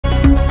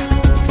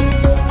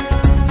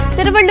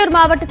திருவள்ளூர்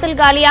மாவட்டத்தில்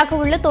காலியாக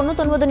உள்ள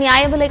 99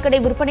 நியாய விலைக் கடை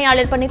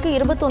விற்பனையாளர் பணிக்கு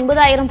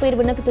 29,000 பேர்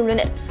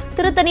விண்ணப்பித்துள்ளனர்.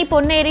 திருத்தணி,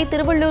 பொன்னேரி,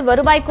 திருவள்ளூர்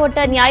வருவாய்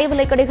கோட்ட நியாய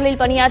விலைக் கடைகளில்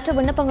பணியாற்ற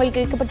விண்ணப்பங்கள்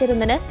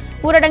கேட்கப்பட்டிருந்தன.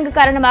 ஊரடங்கு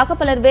காரணமாக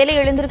பலர் வேலை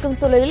இழந்திருக்கும்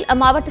சூழலில்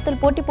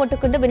அம்மாவட்டத்தில் போட்டி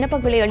போட்டுக்கொண்டு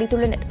விண்ணப்பங்களை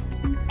அளித்துள்ளனர்.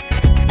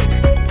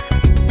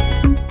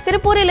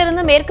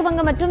 திருப்பூரிலிருந்து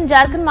மேற்குவங்கம் மற்றும்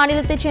ஜார்க்கண்ட்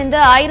மாநிலத்தைச் சேர்ந்த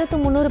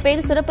 1300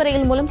 பேர் சிறப்பு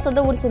ரயில் மூலம் சொந்த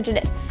ஊர்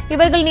சென்றனர்.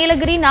 இவர்கள்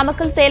நீலகிரி,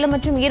 நாமக்கல், சேலம்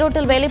மற்றும்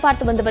ஈரோட்டில் வேலை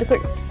பார்த்து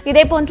வந்தவர்கள்.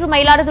 இதேபோன்று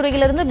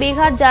மயிலாடுதுறையிலிருந்து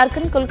பீகார்,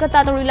 ஜார்க்கண்ட், கொல்கத்தா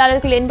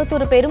தொழிலாளர்கள்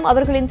 81 பேரும்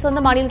அவர்களின் சொந்த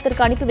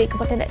மாநிலத்திற்கு அனுப்பி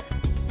வைக்கப்பட்டனர்.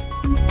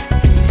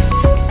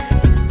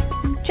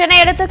 சென்னை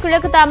அடுத்த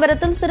கிழக்கு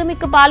தாம்பரத்தில்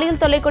சிறுமிக்கு பாலியல்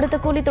தொல்லை கொடுத்த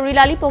கூலி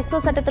தொழிலாளி போக்சோ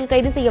சட்டத்தில்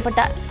கைது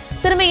செய்யப்பட்டார்.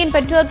 சிறுமியின்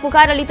பெற்றோர்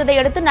புகார் அளித்ததை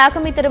அடுத்து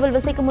நாகமி தெருவில்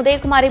வசிக்கும்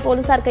உதயகுமாரை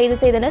போலீசார் கைது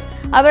செய்தனர்.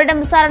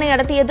 அவரிடம் விசாரணை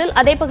நடத்தியதில்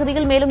அதே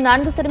பகுதியில் மேலும்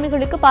 4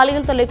 சிறுமிகளுக்கு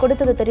பாலியல் தொல்லை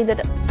கொடுத்தது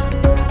தெரிந்தது.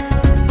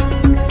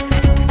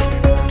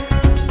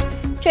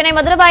 சென்னை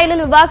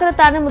மதுரவாயலில்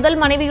விவாகரத்தான முதல்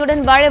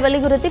மனைவியுடன் வாழ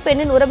வலியுறுத்தி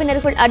பெண்ணின்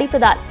உறவினர்கள்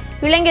அடித்ததால்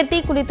இளைஞர் தீ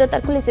குளித்து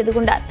தற்கொலை செய்து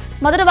கொண்டார்.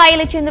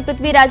 மதுரவாயலைச் சேர்ந்த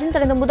பிருத்விராஜன்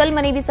தனது முதல்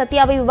மனைவி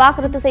சத்யாவை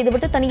விவாகரத்து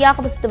செய்துவிட்டு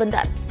தனியாக வசித்து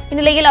வந்தார்.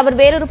 இந்நிலையில் அவர்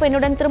வேறொரு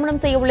பெண்ணுடன்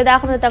திருமணம் செய்ய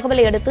உள்ளதாக வந்த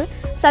தகவலை அடுத்து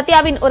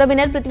சத்யாவின்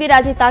உறவினர்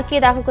பிருத்விராஜை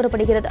தாக்கியதாக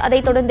கூறப்படுகிறது.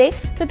 அதைத் தொடர்ந்தே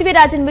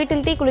பிருத்விராஜன்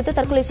வீட்டில் தீ குளித்து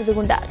தற்கொலை செய்து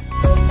கொண்டார்.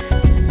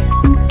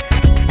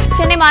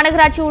 சென்னை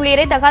மாநகராட்சி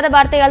ஊழியரை தகாத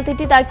வார்த்தையால்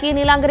திட்டி தாக்கிய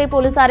நீலாங்கரை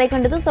போலீசாரை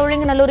கண்டது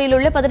சோழிங்கநல்லூரில்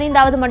உள்ள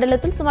 15வது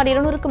மண்டலத்தில் சுமார்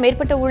 200க்கும்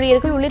மேற்பட்ட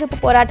ஊழியர்கள் உள்ளிருப்பு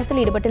போராட்டத்தில்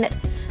ஈடுபட்டனர்.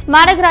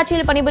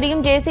 மாநகராட்சியில்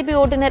பணிபுரியும் ஜேசிபி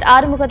ஓட்டுநர்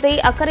ஆறுமுகத்தை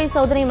அக்கறை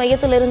சோதனை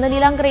மையத்தில் இருந்த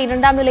நீலாங்கரை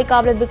 2ஆம் நிலை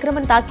காவலர்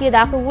விக்ரமன்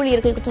தாக்கியதாக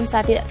ஊழியர்கள் குற்றம்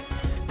சாட்டினர்.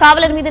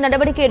 காவலர் மீது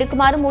நடவடிக்கை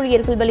எடுக்குமாறும்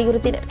ஊழியர்கள்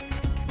வலியுறுத்தினர்.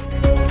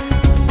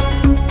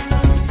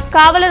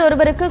 காவலர்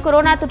ஒருவருக்கு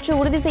கொரோனா தொற்று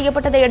உறுதி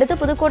செய்யப்பட்டதை அடுத்து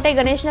புதுக்கோட்டை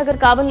கணேஷ் நகர்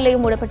காவல்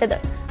நிலையம் மூடப்பட்டது.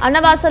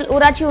 அன்னவாசல்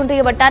ஊராட்சி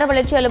ஒன்றிய வட்டார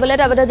வளர்ச்சி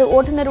அலுவலர், அவரது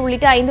ஓட்டுநர்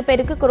உள்ளிட்ட 5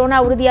 பேருக்கு கொரோனா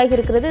உறுதியாகி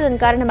இருக்கிறது.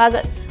 இதன்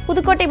காரணமாக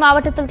புதுக்கோட்டை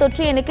மாவட்டத்தில்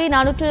தொற்று எண்ணிக்கை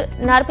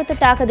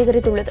 448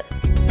 அதிகரித்துள்ளது.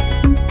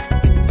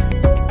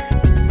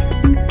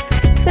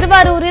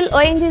 திருவாரூரில்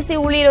ONGC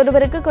ஊழியர்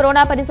ஒருவருக்கு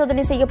கொரோனா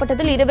பரிசோதனை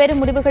செய்யப்பட்டதில் இருவேறு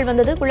முடிவுகள்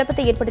வந்தது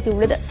குழப்பத்தை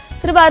ஏற்படுத்தியுள்ளது.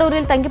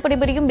 திருவாரூரில் தங்கி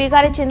பணிபுரியும்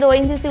பீகாரைச் சேர்ந்த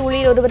ONGC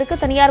ஊழியர் ஒருவருக்கு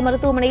தனியார்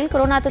மருத்துவமனையில்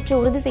கொரோனா தொற்று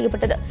உறுதி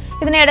செய்யப்பட்டது.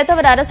 இதனையடுத்து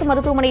அவர் அரசு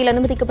மருத்துவமனையில்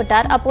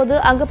அனுமதிக்கப்பட்டார். அப்போது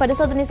அங்கு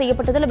பரிசோதனை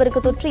செய்யப்பட்டதில்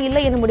அவருக்கு தொற்று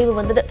இல்லை என முடிவு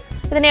வந்தது.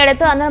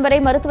 இதனையடுத்து அந்த நபரை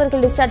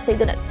மருத்துவர்கள் டிஸ்சார்ஜ்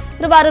செய்தனர்.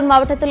 திருவாரூர்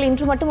மாவட்டத்தில்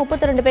இன்று மட்டும்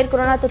 32 பேர்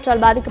கொரோனா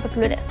தொற்றால்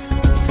பாதிக்கப்பட்டுள்ளனர்.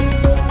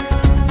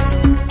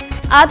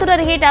 ஆத்தூர்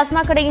அருகே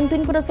டாஸ்மாக் கடையின்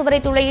பின்புற சுவரை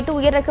துளையிட்டு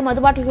உயர் ரக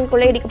மதுபாட்டில்கள்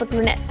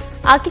கொள்ளையடிக்கப்பட்டுள்ளன.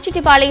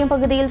 ஆக்கிச்செட்டிப்பாளையம்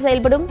பகுதியில்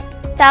செயல்படும்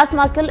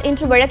டாஸ்மாகில்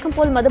இன்று வழக்கம்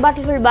போல்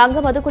மதுபாட்டில்கள்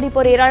வாங்க மது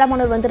குடிப்போர்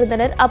ஏராளமானோர்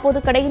வந்திருந்தனர். அப்போது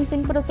கடையின்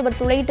பின்புற சுவர்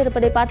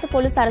துளையிட்டிருப்பதை பார்த்து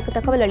போலீசாருக்கு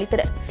தகவல்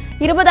அளித்தனர்.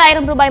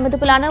 20,000 ரூபாய்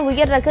மதிப்பிலான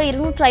உயர் ரக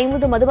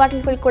 250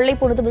 மதுபாட்டில்கள் கொள்ளை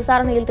போனது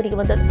விசாரணையில்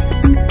தெரியவந்தது.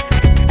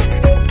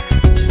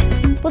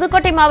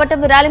 புதுக்கோட்டை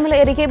மாவட்டம் விராலிமலை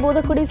அருகே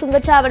பூதக்குடி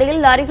சுங்கச்சாவடியில்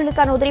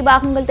லாரிகளுக்கான உதிரி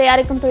பாகங்கள்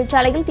தயாரிக்கும்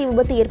தொழிற்சாலையில் தீ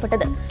விபத்து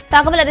ஏற்பட்டது.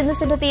 தகவல் அறிந்து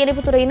சென்ற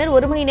தீயணைப்புத் துறையினர்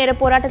 1 மணி நேர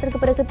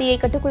போராட்டத்திற்கு பிறகு தீயை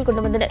கட்டுக்குள்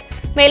கொண்டு வந்தனர்.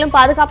 மேலும்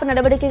பாதுகாப்பு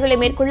நடவடிக்கைகளை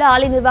மேற்கொள்ள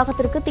ஆலை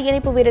நிர்வாகத்திற்கு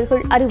தீயணைப்பு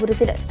வீரர்கள்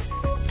அறிவுறுத்தினர்.